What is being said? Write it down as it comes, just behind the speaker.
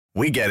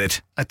We get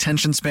it.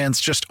 Attention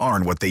spans just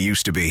aren't what they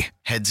used to be.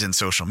 Heads in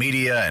social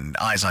media and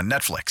eyes on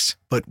Netflix.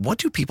 But what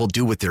do people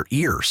do with their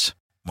ears?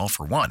 Well,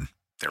 for one,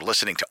 they're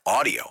listening to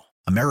audio.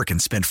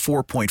 Americans spend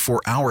 4.4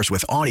 hours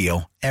with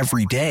audio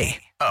every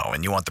day. Oh,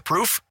 and you want the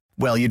proof?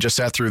 Well, you just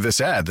sat through this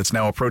ad that's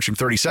now approaching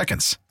 30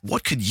 seconds.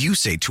 What could you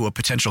say to a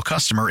potential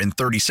customer in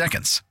 30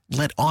 seconds?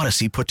 Let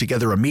Odyssey put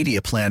together a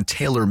media plan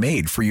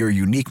tailor-made for your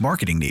unique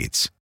marketing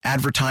needs.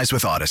 Advertise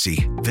with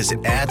Odyssey.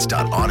 Visit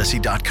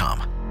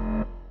ads.odyssey.com.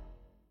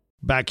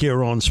 Back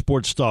here on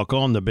Sports Talk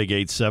on the Big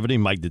 870,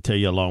 Mike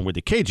Detillier along with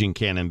the Cajun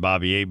Cannon,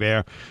 Bobby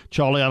Hebert.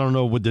 Charlie, I don't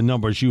know what the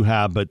numbers you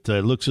have, but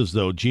it looks as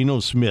though Geno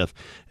Smith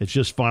has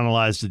just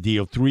finalized the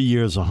deal, 3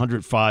 years,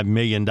 $105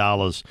 million.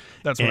 That's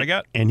what I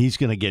got. And he's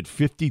going to get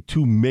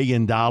 $52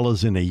 million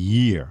in a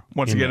year.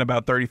 Once again,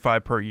 about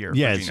 $35 per year.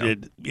 Yes,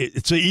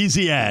 it's an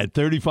easy ad,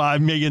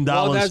 $35 million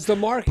well, that's the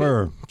market.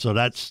 per. So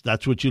that's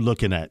what you're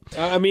looking at.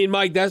 I mean,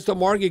 Mike, that's the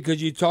market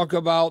because you talk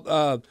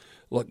about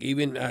look,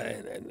 even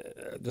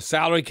the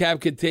salary cap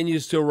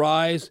continues to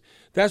rise.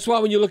 That's why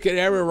when you look at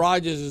Aaron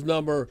Rodgers'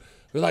 number,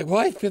 we're like,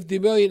 what, $50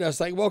 million? I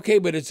was like, well, okay,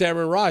 but it's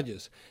Aaron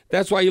Rodgers.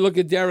 That's why you look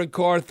at Derek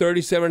Carr,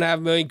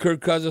 $37.5 million,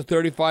 Kirk Cousins,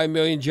 $35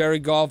 million,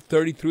 Jared Goff,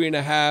 $33.5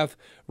 million,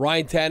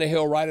 Ryan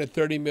Tannehill right at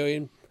 $30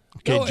 million.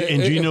 Okay, no,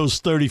 and Geno's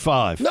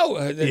 35. No,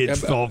 it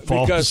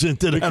falls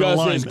into that because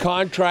alignment. his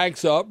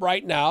contract's up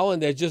right now,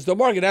 and that's just the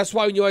market. That's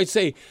why when you always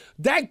say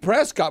Dak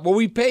Prescott, well,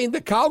 we paying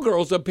the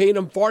Cowgirls are paying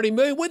him $40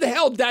 million. What the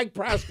hell, Dak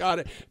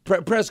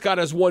Prescott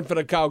has won for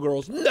the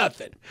Cowgirls?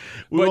 Nothing.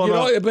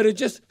 But it's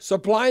just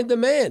supply and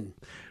demand.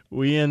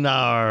 We in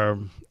our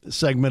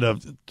segment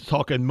of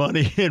talking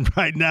money, and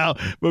right now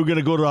we're going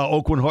to go to our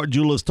Oakland Hart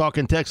Jewelers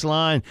talking text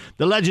line.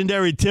 The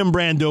legendary Tim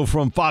Brando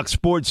from Fox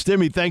Sports.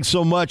 Timmy, thanks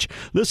so much.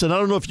 Listen, I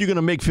don't know if you're going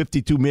to make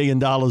 $52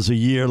 million a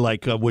year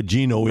like what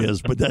Geno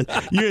is, but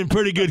you're in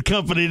pretty good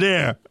company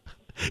there.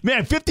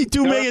 Man,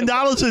 $52 million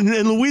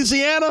in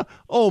Louisiana?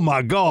 Oh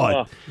my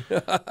God!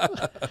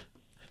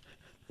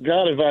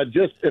 God,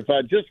 if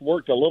I just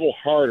worked a little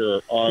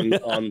harder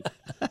on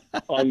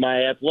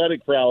my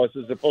athletic prowess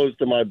as opposed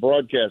to my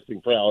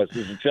broadcasting prowess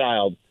as a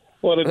child,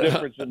 what a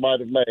difference it might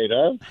have made,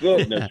 huh?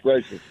 Goodness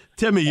gracious.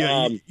 Timmy,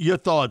 your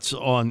thoughts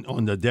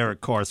on the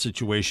Derek Carr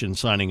situation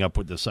signing up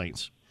with the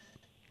Saints?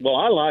 Well,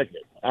 I like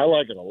it. I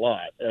like it a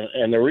lot.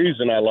 And the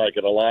reason I like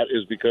it a lot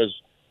is because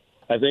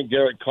I think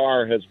Derek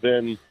Carr has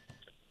been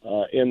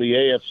in the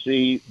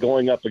AFC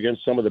going up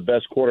against some of the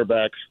best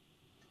quarterbacks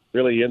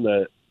really in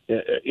the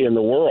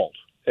world.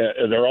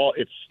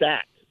 It's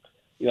stacked.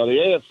 You know, the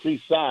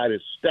AFC side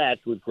is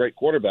stacked with great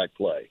quarterback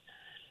play,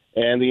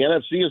 and the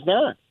NFC is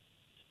not.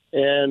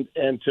 And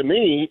to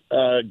me,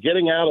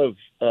 getting out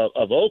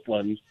of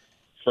Oakland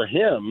for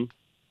him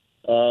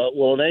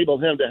will enable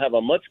him to have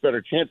a much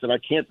better chance, and I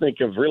can't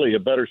think of really a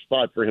better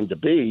spot for him to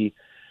be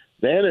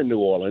than in New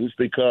Orleans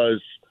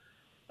because,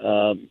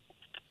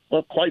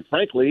 well, quite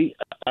frankly,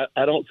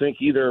 I don't think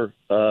either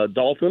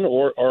Dalton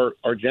or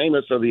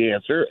Jameis are the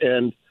answer,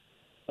 and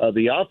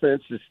the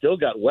offense has still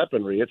got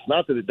weaponry. It's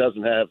not that it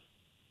doesn't have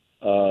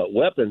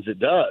weapons. It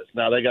does.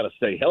 Now they got to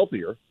stay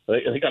healthier.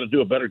 They got to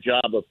do a better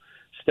job of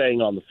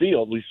staying on the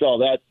field. We saw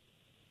that,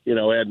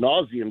 ad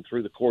nauseum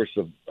through the course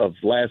of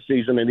last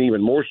season, and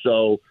even more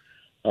so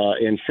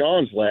in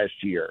Sean's last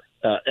year.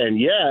 And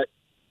yet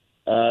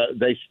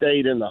they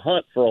stayed in the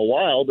hunt for a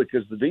while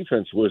because the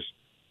defense was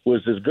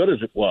as good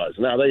as it was.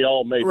 Now they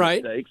all made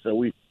mistakes, and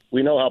we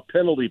know how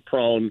penalty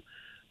prone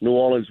New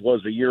Orleans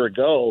was a year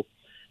ago.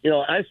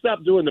 I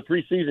stopped doing the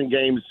preseason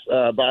games,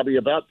 Bobby,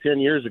 about 10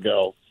 years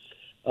ago,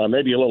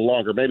 maybe a little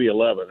longer, maybe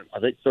 11. I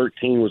think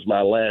 13 was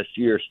my last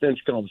year.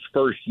 Stinchcombe's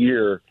first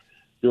year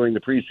doing the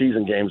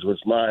preseason games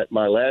was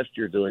my last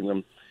year doing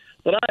them.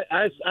 But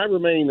I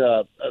remain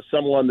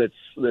someone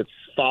that's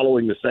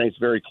following the Saints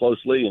very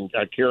closely, and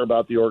I care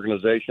about the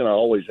organization. I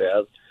always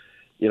have.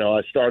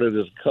 I started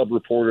as a Cub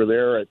reporter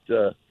there at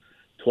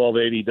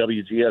 1280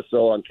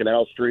 WGSO on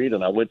Canal Street,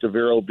 and I went to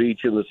Vero Beach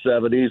in the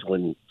 70s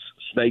when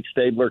Snake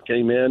Stabler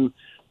came in,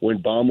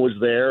 when Baum was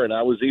there, and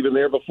I was even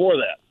there before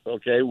that,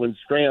 when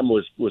Stram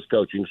was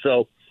coaching.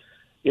 So,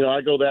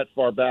 I go that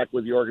far back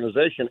with the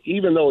organization.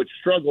 Even though it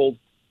struggled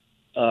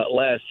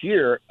last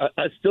year,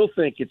 I still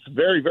think it's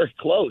very, very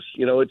close.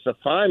 It's a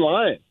fine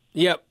line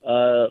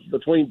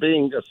between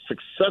being a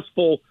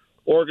successful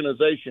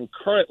organization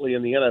currently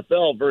in the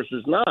NFL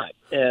versus not.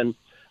 And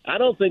I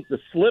don't think the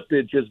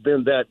slippage has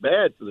been that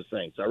bad for the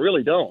Saints. I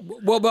really don't.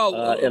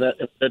 Well, and an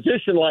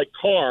addition like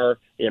Carr,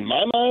 in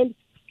my mind,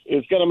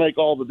 is going to make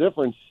all the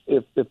difference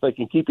if they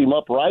can keep him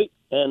upright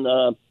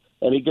and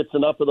he gets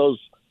enough of those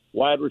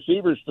wide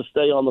receivers to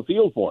stay on the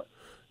field for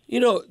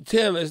him.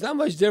 Tim, it's not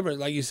much different.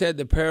 Like you said,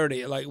 the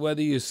parity, like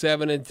whether you're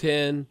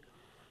 7-10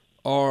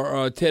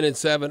 or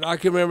 10-7. I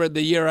can remember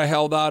the year I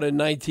held out in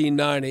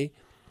 1990.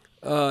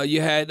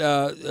 You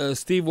had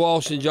Steve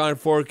Walsh and John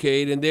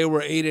Fourcade, and they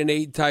were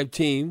 8-8 type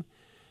team.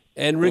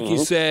 And Ricky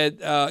said,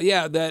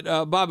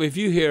 that Bobby, if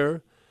you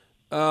hear,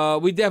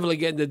 we definitely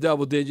get into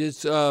double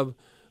digits.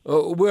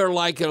 We're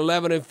like an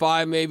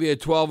 11-5, maybe a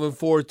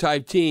 12-4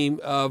 type team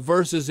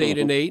versus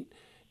 8-8.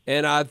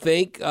 And I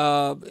think,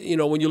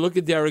 when you look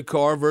at Derek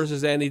Carr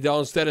versus Andy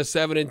Dalton, instead of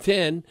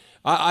 7-10,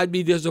 I'd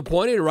be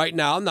disappointed right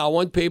now. Now,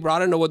 on paper, I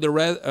don't know what the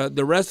rest of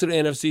the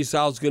NFC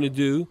South is going to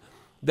do.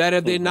 That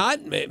if they're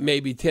not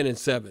maybe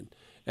 10-7,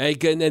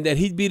 and that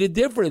he'd be the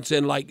difference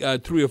in like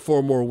 3 or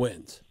 4 more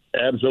wins.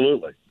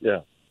 Absolutely, yeah.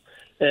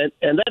 And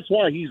that's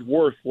why he's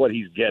worth what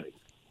he's getting.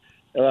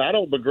 I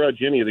don't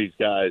begrudge any of these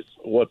guys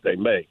what they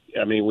make.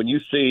 I mean, when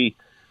you see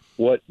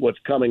what's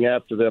coming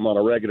after them on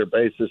a regular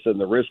basis and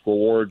the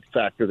risk-reward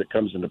factor that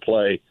comes into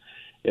play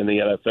in the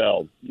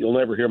NFL, you'll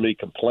never hear me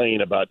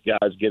complain about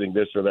guys getting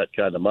this or that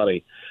kind of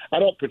money. I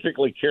don't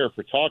particularly care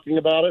for talking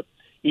about it,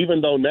 even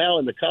though now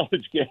in the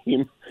college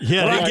game...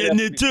 Yeah, they're getting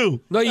it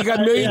too. No, you got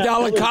 $1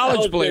 million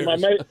college players.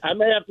 I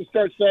may have to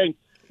start saying,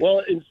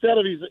 well, instead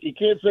of you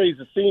can't say he's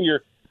a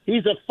senior,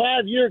 he's a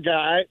 5-year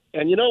guy,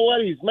 and you know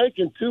what? He's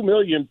making $2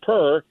 million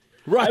per.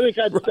 Right, I think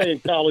I'd stay in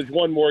college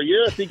one more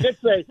year. If he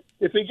gets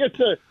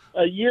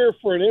a year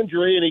for an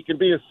injury and he can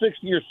be a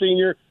 6-year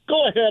senior,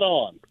 go ahead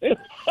on.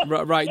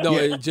 Right.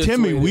 No, just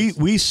Timmy,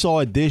 we saw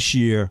it this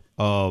year.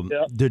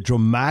 The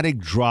dramatic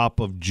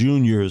drop of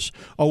juniors,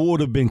 or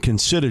would have been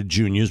considered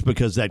juniors,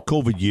 because that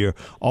COVID year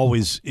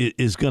always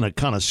is going to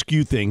kind of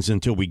skew things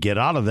until we get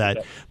out of that.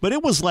 Yeah. But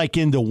it was like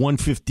in the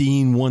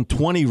 115,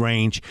 120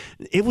 range.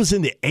 It was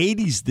in the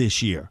 80s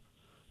this year.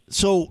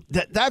 So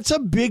that's a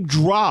big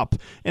drop,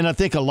 and I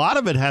think a lot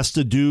of it has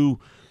to do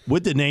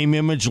with the name,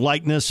 image,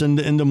 likeness, and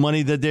the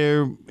money that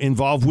they're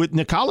involved with in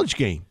the college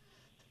game.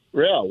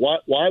 Yeah,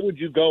 why would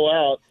you go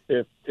out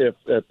if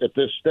at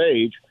this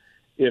stage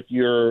if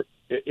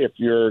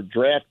your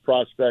draft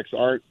prospects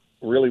aren't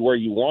really where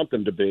you want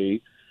them to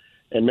be,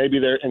 and maybe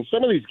and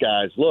some of these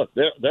guys, look,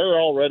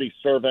 they're already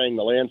surveying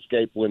the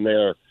landscape when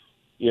they're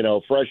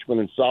freshmen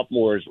and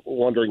sophomores,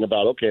 wondering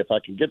about, okay, if I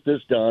can get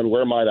this done,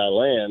 where might I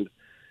land?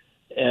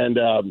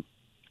 And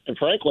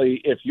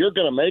frankly, if you're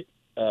going to make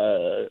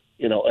a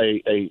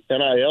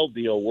NIL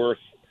deal worth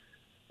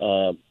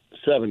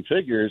 7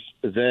 figures,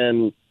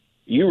 then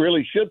you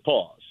really should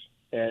pause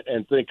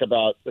and think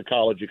about the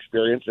college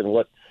experience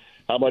and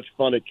how much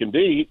fun it can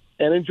be,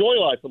 and enjoy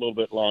life a little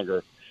bit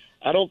longer.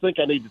 I don't think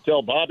I need to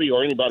tell Bobby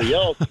or anybody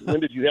else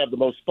when did you have the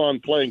most fun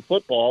playing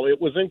football.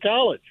 It was in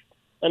college.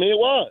 I mean, it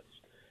was.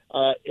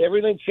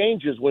 Everything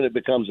changes when it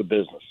becomes a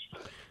business.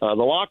 The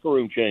locker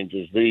room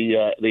changes.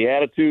 The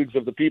attitudes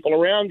of the people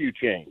around you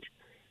change.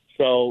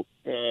 So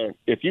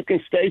if you can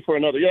stay for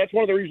another year, that's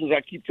one of the reasons I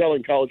keep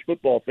telling college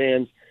football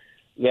fans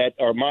that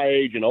are my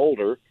age and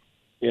older,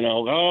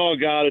 oh,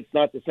 God, it's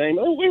not the same.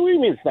 Oh, what do you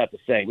mean it's not the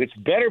same? It's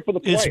better for the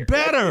player. It's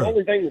better. That's the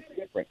only thing that's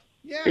different.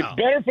 Yeah. It's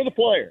better for the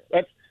player.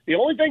 That's the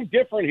only thing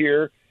different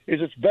here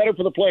is it's better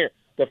for the player.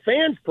 The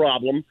fans'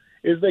 problem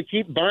is they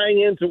keep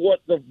buying into what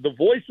the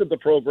voice of the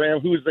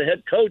program, who is the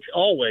head coach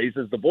always,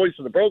 is the voice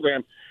of the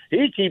program.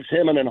 He keeps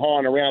hemming and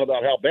hawing around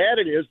about how bad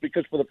it is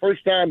because for the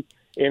first time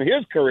in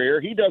his career,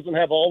 he doesn't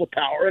have all the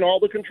power and all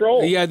the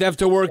control. Yeah, they have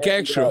to work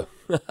extra.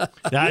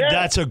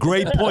 That's a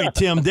great point,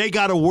 Tim. They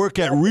got to work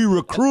at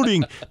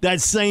re-recruiting that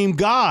same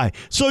guy.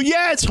 So,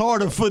 it's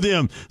harder for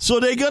them.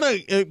 So they're going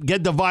to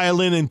get the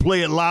violin and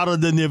play it louder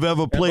than they've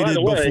ever played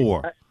it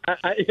before.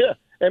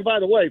 And by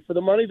the way, for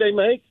the money they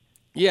make,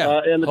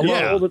 and the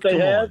control that they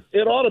have,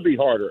 it ought to be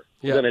harder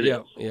than it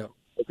is. Yeah.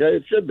 Okay,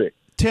 it should be.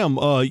 Tim,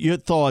 your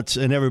thoughts,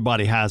 and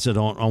everybody has it,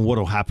 on what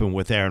will happen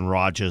with Aaron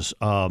Rodgers.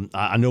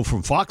 I know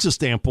from Fox's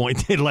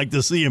standpoint, they'd like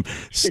to see him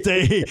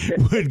stay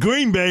with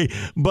Green Bay,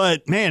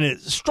 but, man,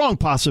 it's a strong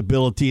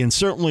possibility, and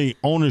certainly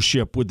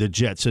ownership with the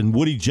Jets and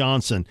Woody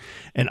Johnson.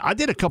 And I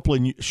did a couple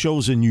of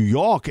shows in New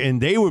York, and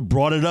they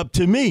brought it up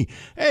to me.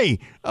 Hey,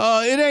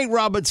 it ain't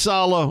Robert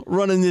Saleh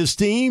running this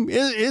team.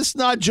 It's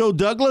not Joe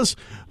Douglas.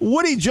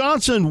 Woody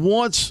Johnson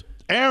wants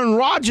Aaron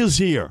Rodgers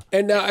here.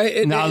 And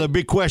now the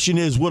big question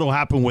is what will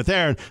happen with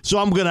Aaron. So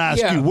I'm going to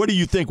ask you, what do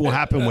you think will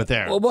happen with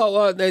Aaron?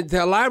 Well, to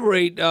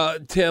elaborate,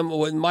 Tim,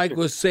 what Mike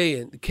was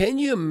saying, can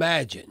you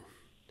imagine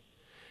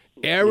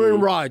Aaron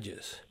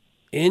Rodgers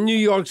in New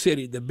York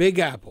City, the Big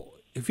Apple,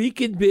 if he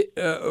could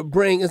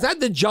bring, it's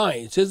not the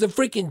Giants, it's the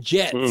freaking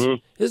Jets.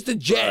 Mm-hmm. It's the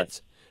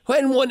Jets who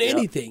hadn't won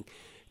anything.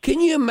 Can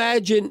you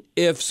imagine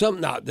if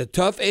the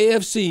tough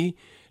AFC,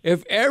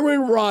 if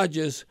Aaron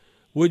Rodgers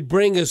would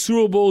bring a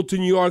Super Bowl to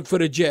New York for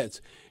the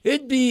Jets?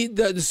 It'd be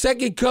the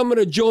second coming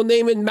of Joe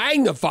Namath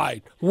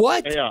magnified.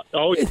 What? Yeah.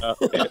 Oh, yeah.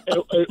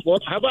 Well,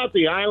 how about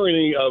the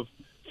irony of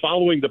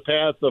following the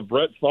path of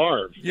Brett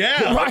Favre?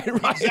 Yeah, right.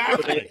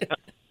 Exactly.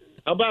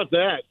 How about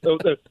that?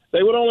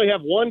 They would only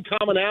have one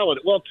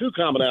commonality. Well, 2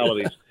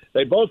 commonalities.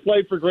 They both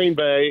played for Green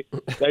Bay.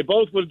 They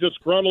both were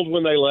disgruntled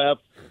when they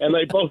left, and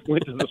they both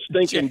went to the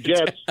stinking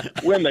Jets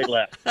when they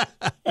left.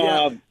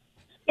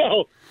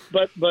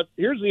 But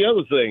here's the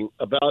other thing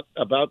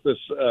about this,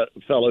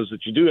 fellas,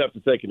 that you do have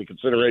to take into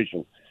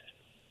consideration.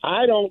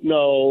 I don't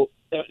know.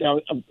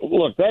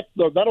 Look, that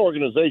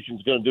organization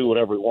is going to do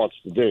whatever it wants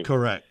to do.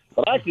 Correct.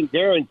 But I can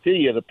guarantee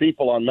you the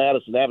people on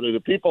Madison Avenue,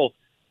 the people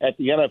at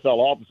the NFL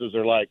offices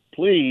are like,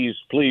 please,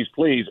 please,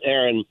 please,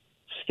 Aaron,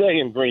 stay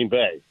in Green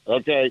Bay,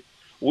 okay?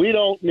 We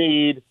don't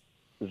need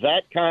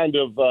that kind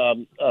of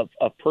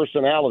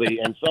personality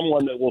and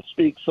someone that will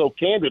speak so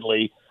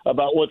candidly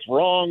about what's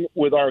wrong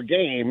with our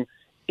game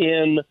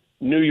in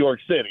New York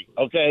City.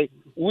 Okay,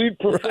 we'd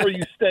prefer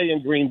you stay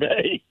in Green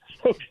Bay.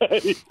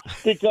 Okay,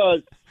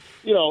 because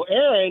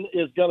Aaron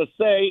is going to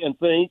say and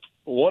think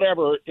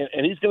whatever,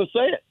 and he's going to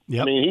say it.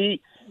 Yep. I mean,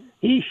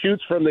 he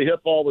shoots from the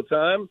hip all the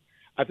time.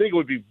 I think it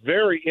would be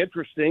very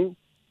interesting.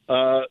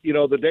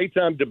 The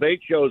daytime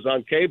debate shows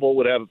on cable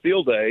would have a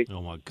field day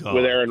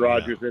with Aaron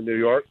Rodgers in New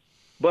York.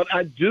 But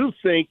I do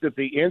think that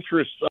the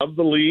interests of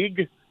the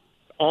league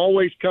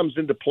always comes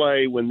into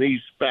play when these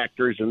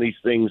factors and these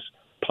things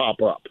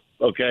pop up,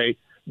 okay?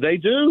 They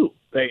do.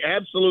 They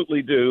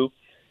absolutely do.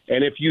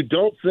 And if you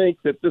don't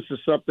think that this is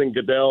something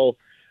Goodell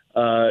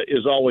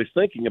is always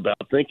thinking about,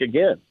 think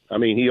again. I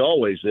mean, he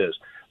always is.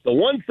 The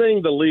one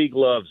thing the league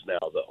loves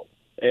now, though,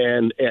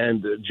 and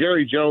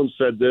Jerry Jones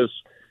said this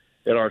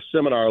at our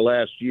seminar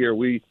last year,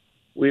 we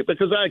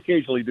because I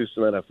occasionally do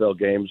some NFL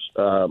games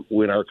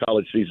when our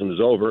college season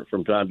is over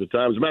from time to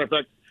time. As a matter of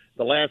fact,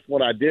 the last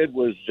one I did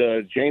was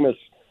Jameis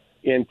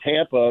in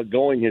Tampa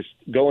going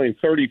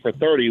 30 for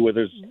 30 with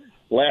his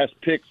last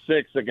pick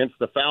six against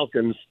the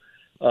Falcons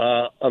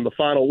on the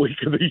final week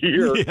of the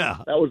year. Yeah.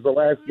 That was the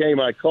last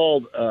game I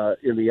called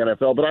in the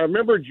NFL. But I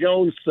remember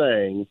Jones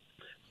saying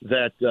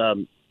that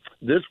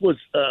this was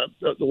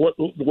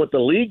what the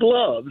league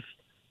loves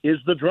is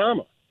the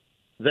drama.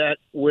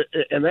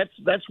 And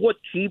that's what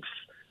keeps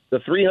the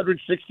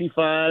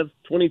 365,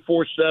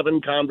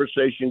 24/7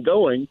 conversation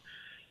going.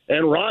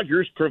 And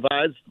Rodgers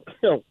provides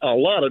a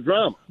lot of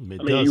drama.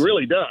 He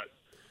really does.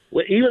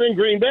 Even in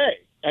Green Bay.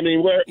 I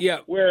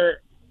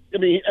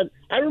mean,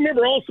 I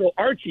remember also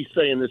Archie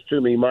saying this to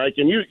me, Mike,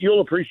 and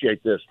you'll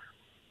appreciate this.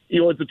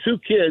 The two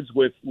kids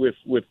with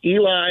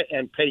Eli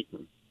and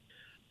Peyton,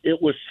 it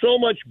was so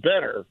much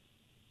better,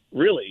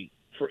 really,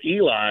 for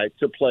Eli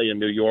to play in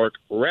New York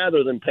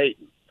rather than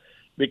Peyton.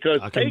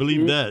 Because I can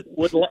believe that.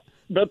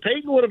 But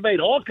Peyton would have made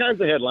all kinds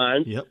of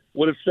headlines,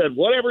 would have said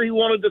whatever he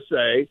wanted to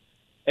say,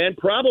 and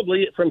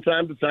probably from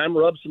time to time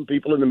rubbed some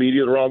people in the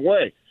media the wrong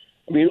way.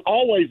 I mean,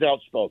 always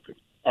outspoken,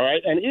 all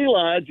right? And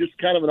Eli, just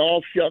kind of an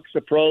all-shucks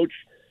approach,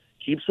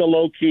 keeps a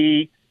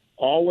low-key,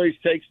 always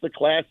takes the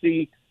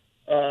classy,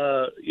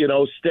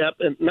 step.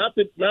 And not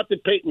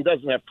that Peyton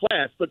doesn't have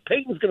class, but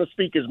Peyton's going to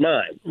speak his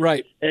mind.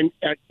 Right. And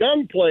a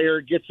young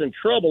player gets in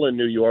trouble in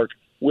New York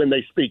when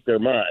they speak their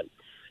mind.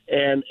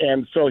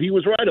 And so he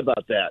was right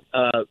about that.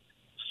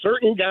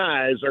 Certain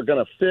guys are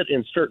going to fit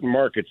in certain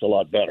markets a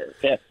lot better.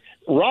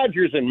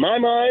 Rodgers, in my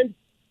mind,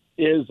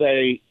 is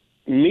a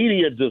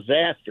media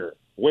disaster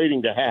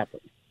waiting to happen.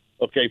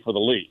 Okay, for the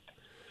league.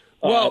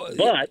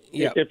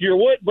 If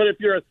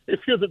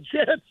you're the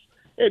Jets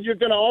and you're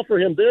going to offer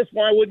him this,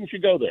 why wouldn't you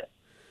go there?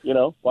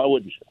 Why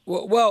wouldn't you?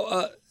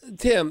 Well,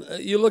 Tim,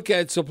 you look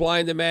at supply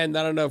and demand,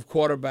 not enough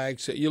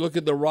quarterbacks. You look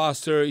at the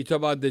roster. You talk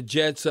about the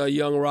Jets'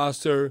 young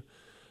roster.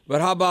 But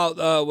how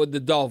about with the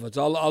Dolphins?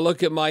 I'll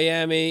look at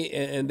Miami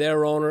and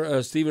their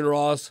owner, Stephen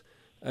Ross.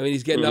 I mean,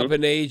 he's getting up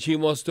in age. He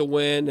wants to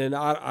win. And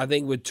I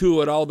think with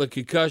Tua and all the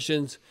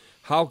concussions,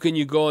 how can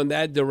you go in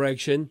that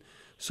direction?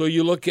 So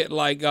you look at,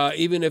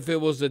 even if it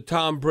was the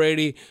Tom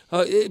Brady,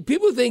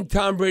 people think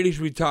Tom Brady's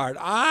retired.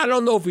 I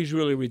don't know if he's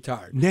really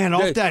retired. Man,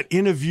 off that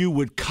interview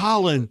with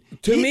Colin,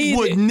 he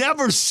would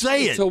never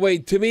say it. So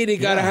wait, to me, they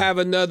got to have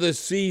another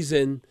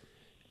season,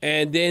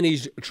 and then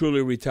he's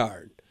truly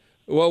retired.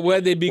 Well,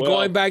 whether they be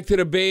going back to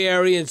the Bay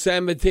Area and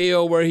San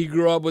Mateo where he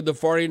grew up with the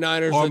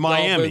 49ers or the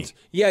Miami. Dolphins.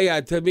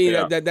 Yeah, to me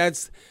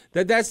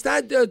that's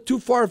not too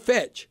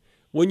far-fetched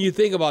when you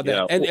think about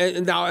that. Yeah.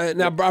 And now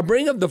I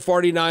bring up the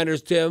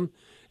 49ers, Tim,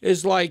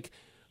 is like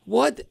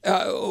what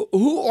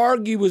who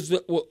argues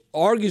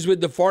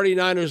with the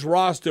 49ers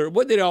roster?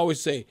 What did they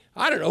always say?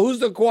 I don't know, who's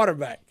the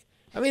quarterback?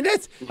 I mean,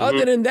 that's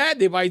other than that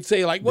they might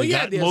say they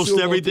got most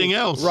everything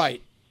else.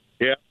 Right.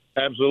 Yeah,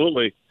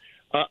 absolutely.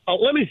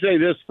 Let me say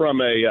this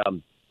from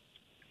and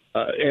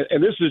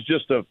this is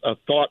just a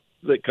thought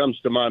that comes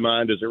to my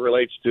mind as it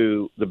relates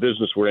to the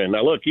business we're in.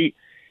 Now, look,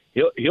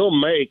 he'll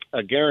make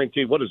a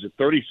guaranteed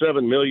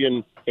 $37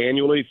 million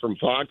annually from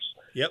Fox.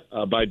 Yep.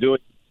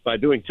 By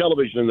doing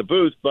television in the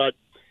booth, but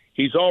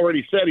he's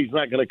already said he's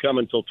not going to come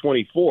until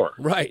 24.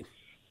 Right.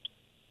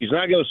 He's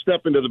not going to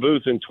step into the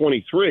booth in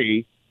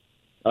 23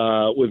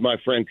 with my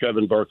friend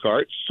Kevin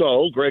Burkhardt.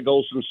 So Greg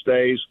Olsen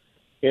stays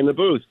in the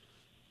booth.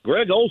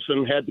 Greg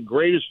Olsen had the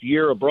greatest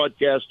year a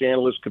broadcast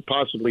analyst could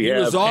possibly have.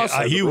 He was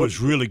awesome. He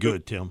was really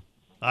good, Tim.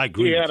 I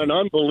agree. He had an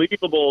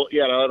unbelievable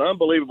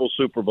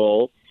Super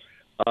Bowl.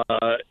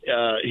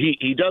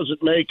 He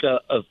doesn't make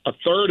a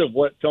third of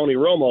what Tony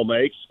Romo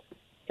makes,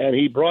 and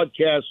he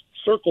broadcasts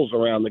circles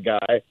around the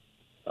guy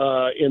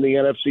in the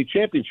NFC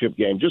Championship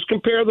game. Just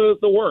compare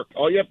the work.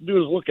 All you have to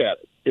do is look at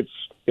it.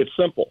 It's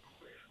simple.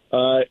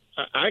 I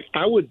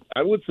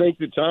would think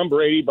that Tom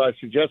Brady, by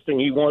suggesting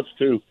he wants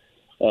to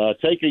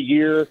take a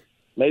year,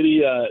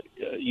 maybe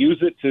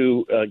use it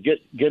to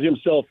get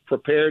himself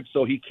prepared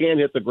so he can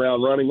hit the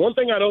ground running. One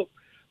thing I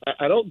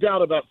don't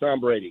doubt about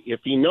Tom Brady, if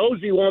he knows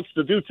he wants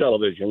to do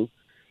television,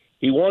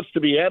 He wants to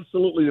be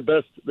absolutely the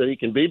best that he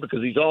can be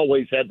because he's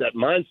always had that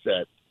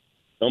mindset,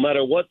 no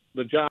matter what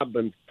the job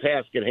and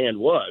task at hand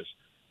was.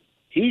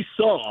 He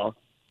saw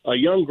a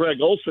young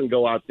Greg Olson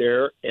go out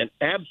there and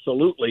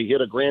absolutely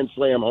hit a grand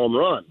slam home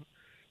run.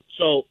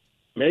 So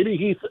maybe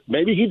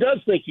he does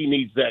think he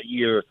needs that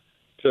year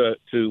to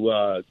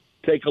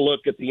take a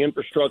look at the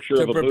infrastructure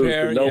of a booth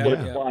and know what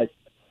it's like.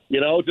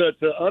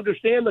 To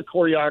understand the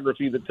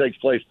choreography that takes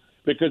place,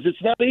 because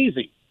it's not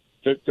easy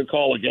to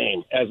call a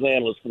game as an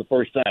analyst for the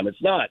first time.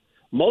 It's not.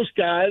 Most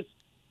guys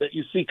that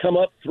you see come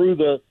up through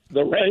the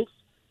ranks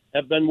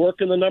have been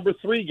working the number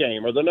 3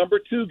 game or the number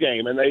 2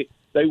 game, and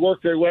they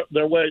work their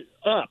way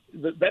up.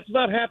 That's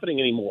not happening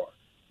anymore.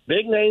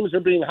 Big names are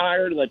being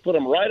hired, and they put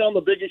them right on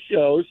the biggest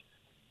shows,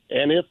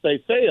 and if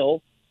they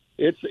fail,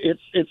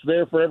 it's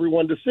there for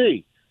everyone to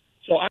see.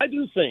 So I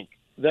do think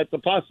that the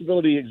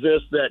possibility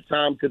exists that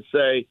Tom could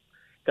say,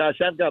 gosh,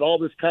 I've got all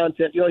this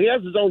content. He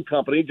has his own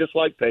company, just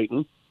like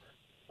Peyton,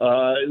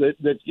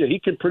 that he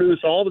can produce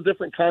all the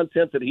different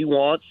content that he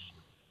wants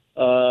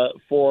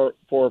for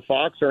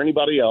Fox or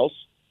anybody else,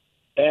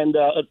 and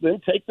then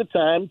take the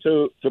time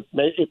to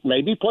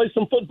maybe play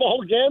some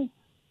football again,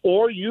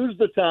 or use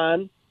the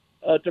time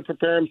to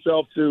prepare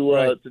himself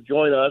to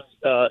join us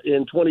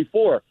in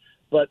 24.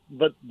 But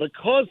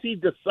because he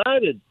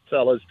decided,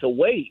 fellas, to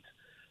wait,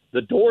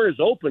 the door is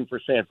open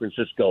for San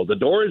Francisco. The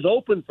door is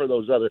open for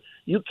those other.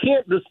 You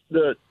can't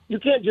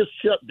just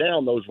shut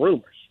down those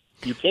rumors.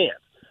 You can't.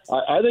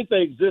 I think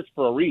they exist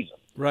for a reason.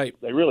 Right.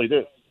 They really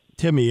do.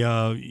 Timmy,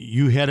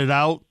 you headed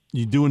out.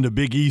 You're doing the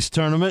Big East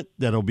tournament.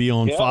 That'll be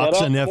on Fox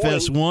and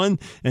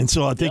FS1. And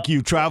so I think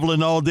you're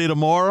traveling all day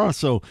tomorrow.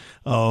 So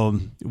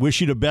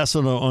wish you the best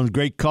on a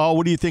great call.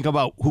 What do you think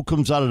about who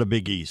comes out of the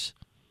Big East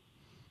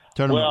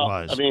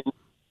tournament-wise? Well, I mean,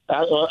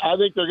 I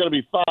think there are going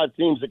to be 5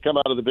 teams that come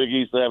out of the Big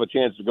East that have a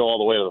chance to go all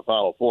the way to the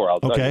Final Four. I'll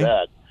tell you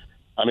that.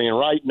 I mean,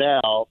 right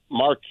now,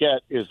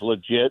 Marquette is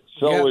legit.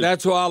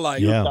 That's what I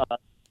like. UConn.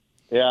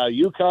 Yeah,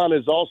 UConn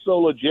is also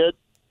legit.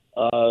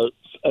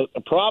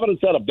 Providence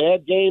had a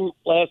bad game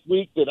last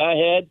week that I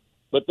had,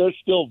 but they're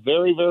still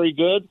very, very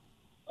good.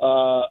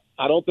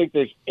 I don't think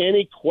there's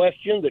any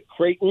question that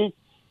Creighton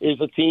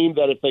is a team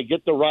that, if they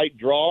get the right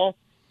draw,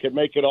 can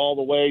make it all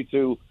the way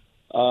to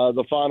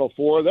the Final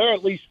Four. There are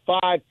at least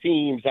 5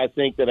 teams, I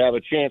think, that have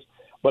a chance.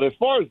 But as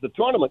far as the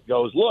tournament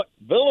goes, look,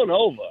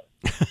 Villanova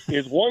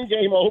is 1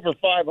 game over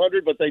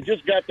 500, but they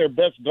just got their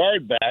best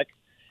guard back.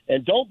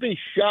 And don't be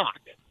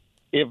shocked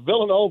if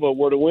Villanova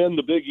were to win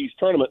the Big East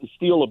tournament and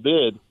steal a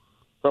bid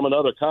from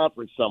another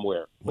conference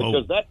somewhere,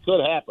 because that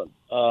could happen.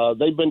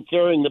 They've been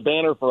carrying the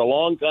banner for a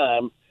long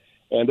time,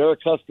 and they're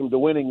accustomed to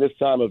winning this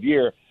time of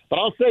year. But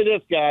I'll say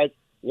this, guys,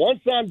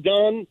 once I'm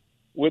done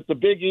with the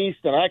Big East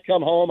and I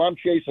come home, I'm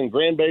chasing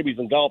grandbabies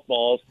and golf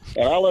balls,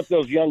 and I let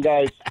those young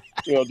guys,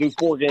 do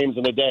 4 games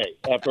in a day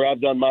after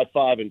I've done my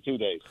 5 in 2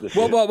 days.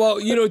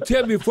 Well,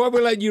 Tim, before we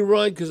let you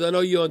run, because I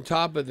know you're on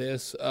top of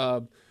this,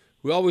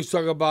 we always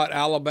talk about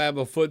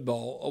Alabama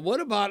football. What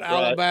about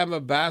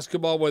Alabama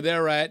basketball, where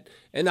they're at?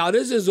 And now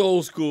this is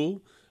old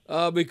school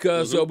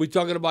because we're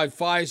talking about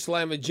Phi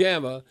Slamma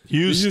Jamma,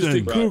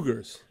 Houston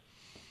Cougars.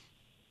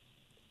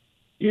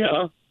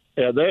 Yeah,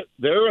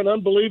 they're an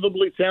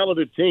unbelievably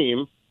talented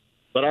team,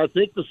 but I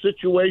think the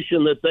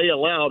situation that they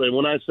allowed, and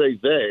when I say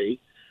they,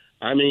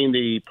 I mean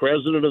the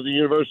president of the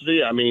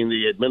university, I mean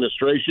the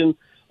administration,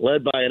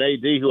 led by an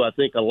AD who I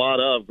think a lot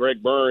of,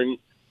 Greg Byrne.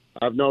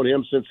 I've known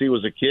him since he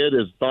was a kid.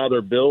 His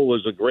father, Bill,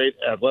 was a great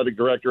athletic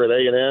director at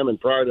A&M, and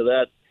prior to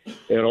that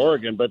at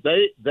Oregon. But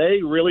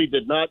they really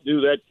did not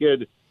do that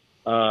kid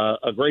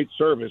a great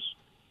service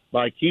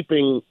by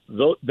keeping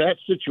that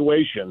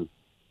situation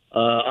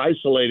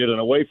isolated and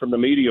away from the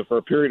media for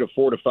a period of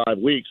 4 to 5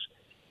 weeks.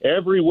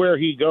 Everywhere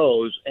he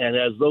goes, and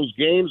as those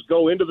games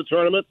go into the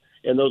tournament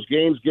and those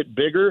games get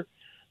bigger,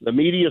 the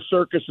media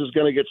circus is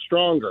going to get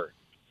stronger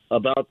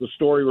about the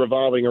story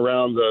revolving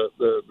around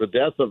the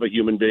death of a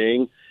human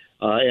being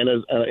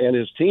and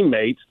his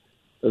teammate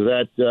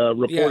that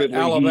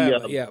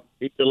reportedly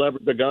he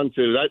delivered the gun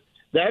to.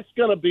 That's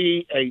going to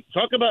be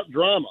talk about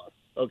drama,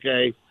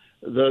 okay?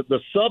 The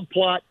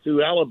subplot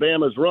to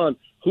Alabama's run,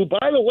 who,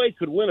 by the way,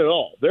 could win it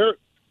all. They're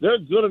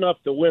good enough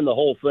to win the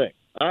whole thing.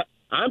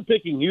 I'm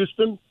picking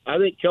Houston. I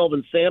think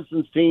Kelvin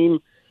Sampson's team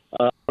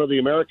of the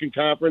American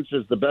Conference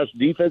is the best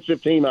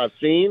defensive team I've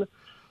seen.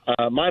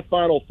 My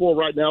Final Four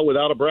right now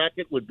without a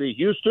bracket would be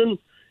Houston,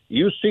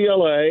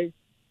 UCLA.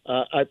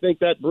 I think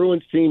that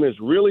Bruins team is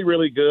really,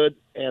 really good,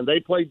 and they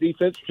play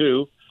defense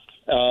too.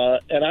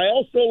 And I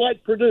also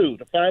like Purdue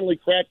to finally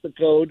crack the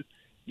code,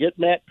 get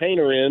Matt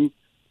Painter in.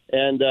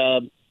 And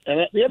the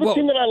other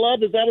team that I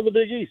love is out of the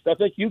Big East. I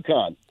think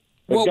UConn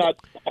has got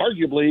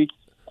arguably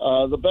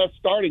the best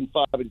starting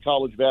 5 in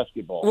college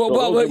basketball.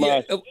 Those are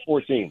my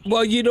 4 teams.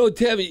 Well,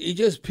 Tim, you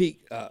just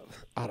peaked,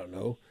 I don't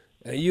know.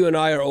 You and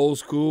I are old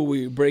school.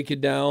 We break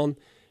it down.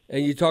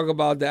 And you talk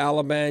about the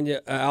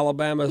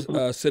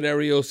Alabama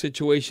scenario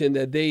situation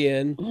that they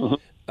in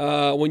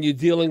when you're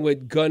dealing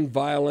with gun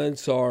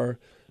violence or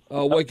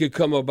what could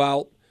come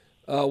about.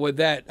 with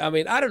that. I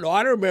mean, I don't know.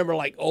 I don't remember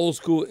like old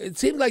school. It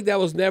seemed like that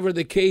was never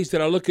the case.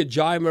 That I look at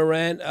Ja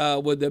Morant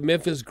with the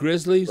Memphis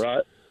Grizzlies.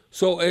 Right.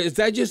 So is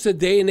that just the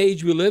day and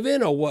age we live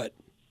in, or what?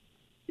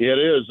 It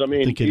is. I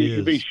mean, think it you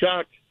should be is.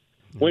 shocked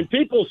when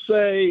people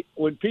say,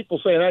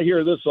 and I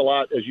hear this a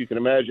lot, as you can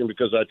imagine,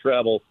 because I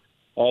travel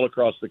all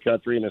across the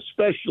country, and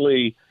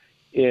especially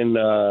in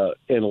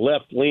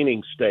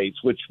left-leaning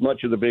states, which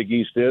much of the Big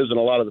East is, and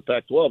a lot of the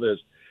Pac-12 is.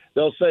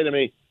 They'll say to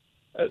me,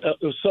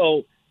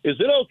 "So is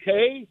it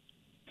okay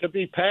to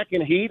be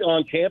packing heat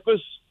on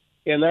campus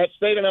in that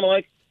state?" And I'm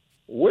like,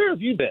 "Where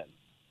have you been?"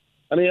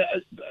 I mean,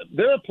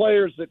 there are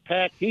players that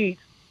pack heat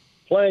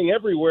playing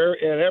everywhere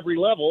at every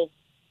level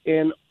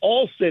in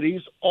all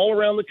cities all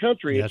around the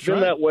country. That's It's been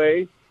right. that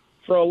way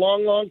for a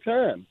long, long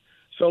time.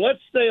 So let's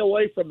stay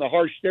away from the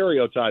harsh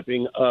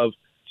stereotyping of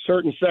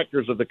certain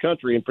sectors of the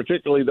country, and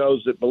particularly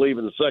those that believe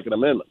in the Second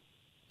Amendment.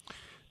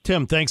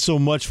 Tim, thanks so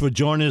much for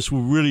joining us.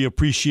 We really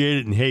appreciate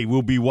it. And, hey,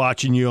 we'll be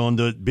watching you on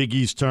the Big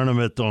East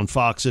tournament on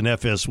Fox and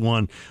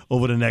FS1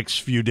 over the next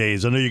few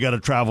days. I know you got a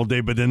travel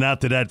day, but then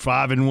after that,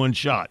 5-in-1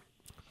 shot.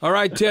 All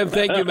right, Tim.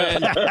 Thank you,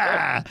 man.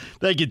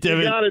 Thank you, Tim.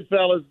 You got it,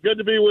 fellas. Good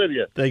to be with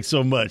you. Thanks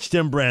so much.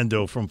 Tim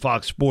Brando from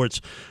Fox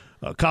Sports.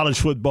 College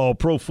football,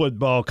 pro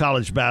football,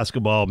 college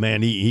basketball,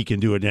 man, he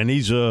can do it. And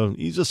he's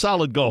a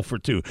solid golfer,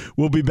 too.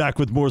 We'll be back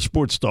with more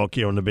sports talk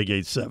here on the Big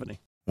 870.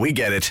 We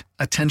get it.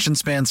 Attention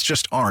spans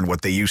just aren't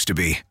what they used to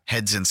be.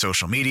 Heads in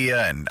social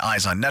media and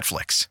eyes on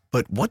Netflix.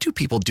 But what do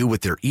people do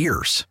with their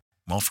ears?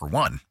 Well, for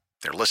one,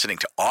 they're listening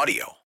to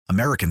audio.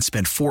 Americans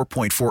spend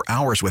 4.4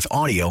 hours with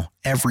audio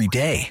every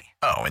day.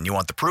 Oh, and you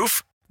want the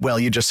proof? Well,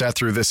 you just sat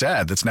through this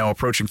ad that's now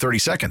approaching 30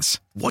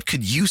 seconds. What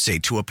could you say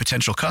to a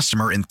potential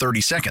customer in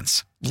 30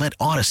 seconds? Let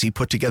Odyssey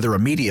put together a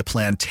media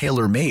plan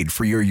tailor-made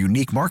for your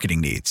unique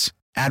marketing needs.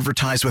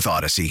 Advertise with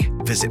Odyssey.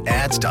 Visit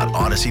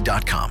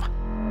ads.odyssey.com.